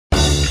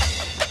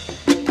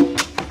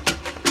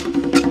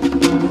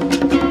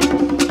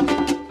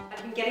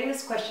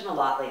question a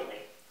lot lately,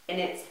 and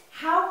it's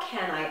how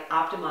can I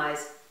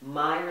optimize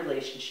my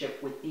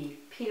relationship with the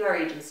PR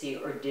agency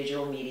or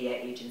digital media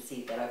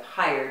agency that I've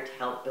hired to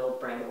help build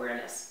brand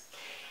awareness.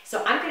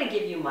 So I'm going to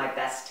give you my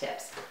best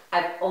tips.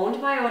 I've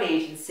owned my own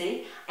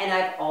agency, and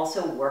I've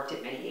also worked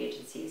at many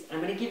agencies.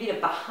 I'm going to give you a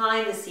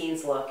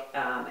behind-the-scenes look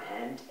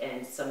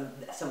and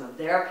some of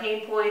their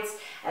pain points,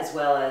 as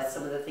well as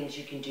some of the things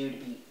you can do to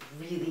be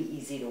really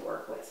easy to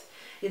work with.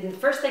 And the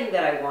first thing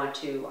that I want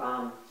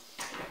to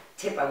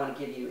tip I want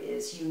to give you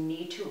is you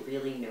need to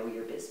really know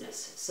your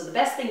business. So the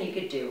best thing you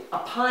could do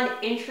upon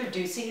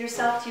introducing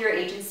yourself to your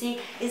agency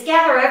is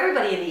gather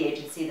everybody in the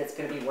agency that's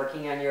going to be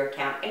working on your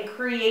account and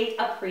create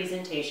a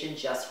presentation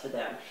just for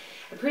them.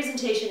 The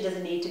presentation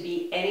doesn't need to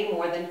be any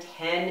more than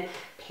 10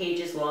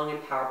 pages long in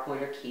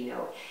PowerPoint or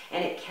Keynote,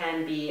 and it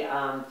can be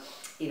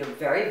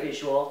very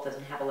visual,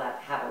 doesn't have a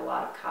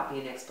lot of copy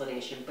and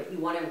explanation, but you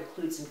want to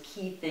include some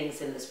key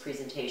things in this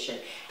presentation,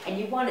 and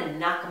you want to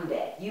knock them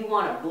dead. You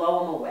want to blow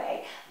them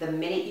away the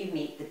minute you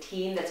meet the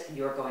team that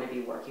you're going to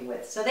be working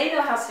with, so they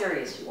know how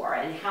serious you are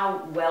and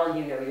how well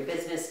you know your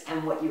business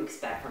and what you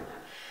expect from them.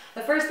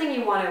 The first thing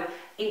you want to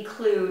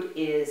include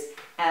is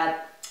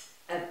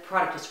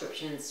product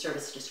descriptions,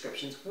 service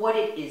descriptions, what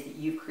it is that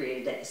you've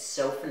created that is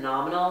so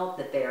phenomenal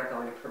that they are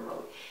going to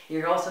promote.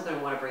 You're also going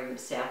to want to bring them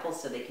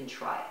samples so they can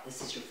try it.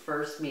 This is your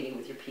first meeting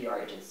with your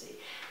PR agency.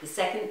 The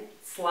second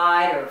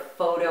slide or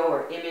photo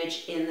or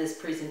image in this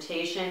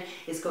presentation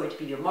is going to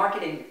be your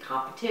market and your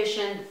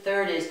competition. The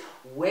third is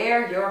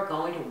where you're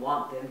going to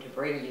want them to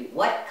bring you.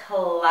 What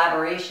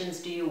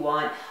collaborations do you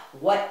want?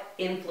 What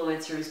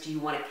influencers do you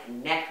want to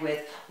connect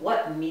with?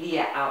 What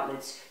media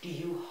outlets do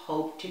you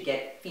hope to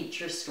get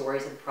feature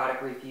stories and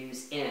product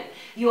reviews in?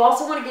 You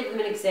also want to give them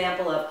an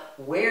example of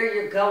where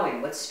you're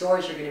going, what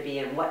stores you're going to be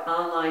in, what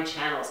online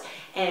channels,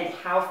 and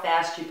how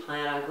fast you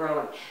plan on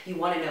growing. You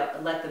want to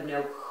let them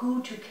know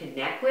who to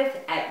connect with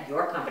at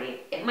your company.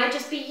 It might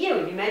just be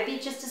you. You might be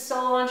just a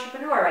solo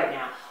entrepreneur right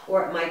now,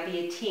 or it might be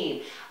a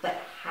team, but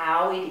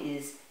how it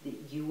is that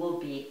you will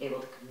be able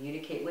to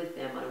communicate with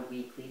them on a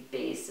weekly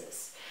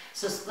basis.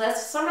 So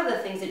that's some of the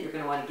things that you're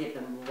going to want to give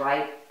them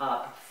right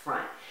up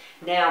front.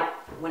 Now,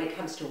 when it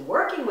comes to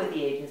working with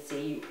the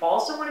agency, you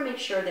also want to make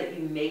sure that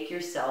you make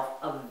yourself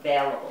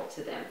available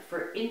to them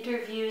for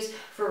interviews,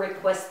 for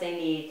requests they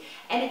need,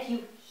 and if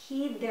you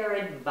heed their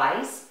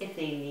advice, if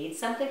they need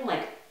something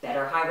like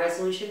better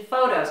high-resolution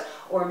photos,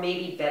 or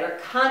maybe better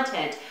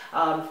content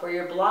for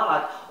your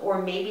blog,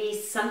 or maybe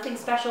something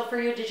special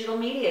for your digital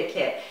media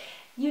kit,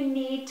 you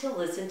need to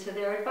listen to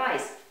their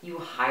advice. You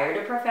hired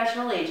a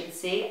professional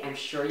agency. I'm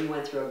sure you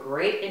went through a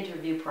great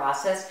interview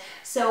process.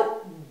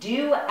 So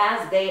do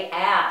as they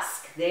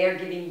ask. They are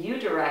giving you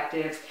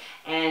directives,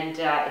 and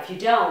if you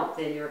don't,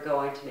 then you're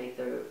going to make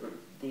the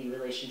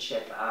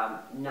relationship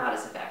not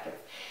as effective.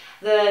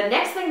 The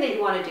next thing that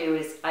you want to do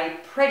is, I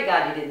pray to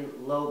God you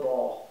didn't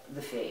lowball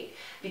the fee,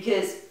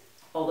 because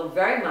although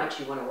very much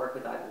you want to work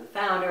with either the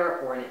founder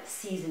or a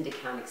seasoned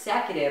account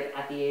executive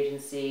at the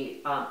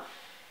agency,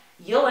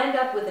 you'll end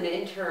up with an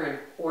intern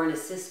or an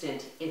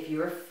assistant if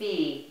your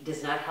fee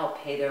does not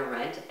help pay their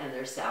rent and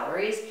their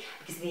salaries,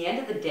 because at the end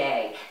of the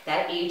day,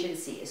 that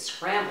agency is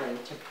scrambling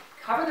to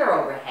cover their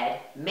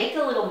overhead, make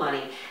a little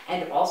money,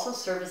 and also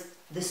service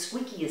the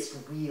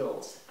squeakiest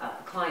wheels of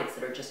the clients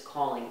that are just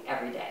calling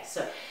every day.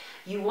 So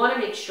you want to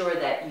make sure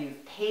that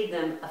you've paid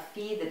them a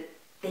fee that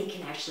they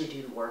can actually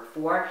do the work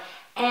for,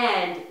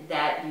 and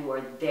that you are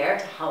there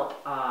to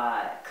help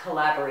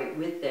collaborate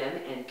with them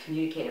and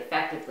communicate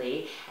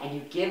effectively, and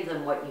you give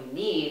them what you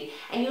need,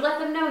 and you let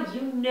them know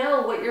you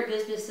know what your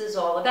business is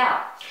all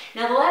about.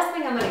 Now, the last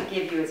thing I'm going to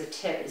give you as a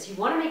tip is you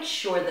want to make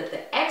sure that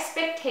the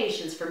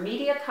expectations for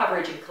media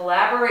coverage and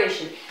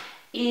collaboration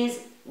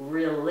is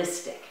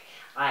realistic.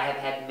 I have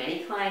had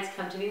many clients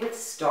come to me with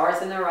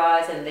stars in their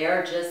eyes, and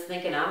they're just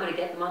thinking, I'm going to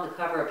get them on the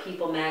cover of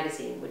People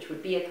magazine, which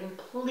would be a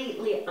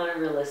completely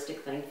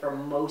unrealistic thing for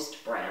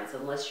most brands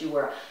unless you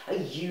were a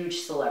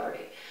huge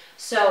celebrity.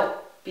 So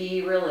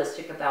be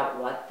realistic about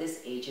what this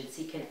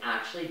agency can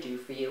actually do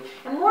for you,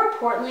 and more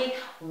importantly,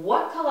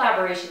 what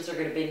collaborations are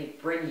going to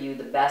bring you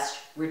the best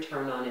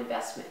return on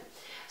investment.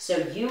 So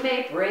you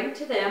may bring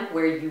to them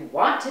where you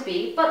want to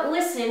be, but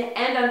listen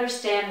and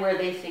understand where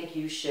they think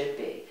you should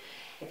be.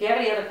 If you have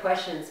any other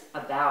questions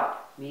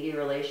about media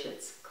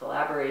relations,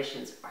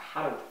 collaborations, or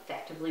how to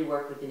effectively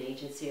work with an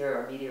agency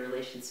or a media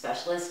relations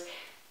specialist,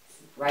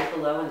 right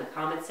below in the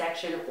comment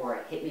section,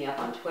 or hit me up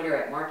on Twitter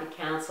at Market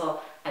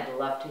Counsel. I'd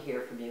love to hear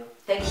from you.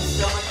 Thank you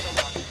so much for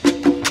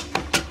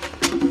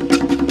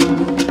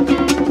watching.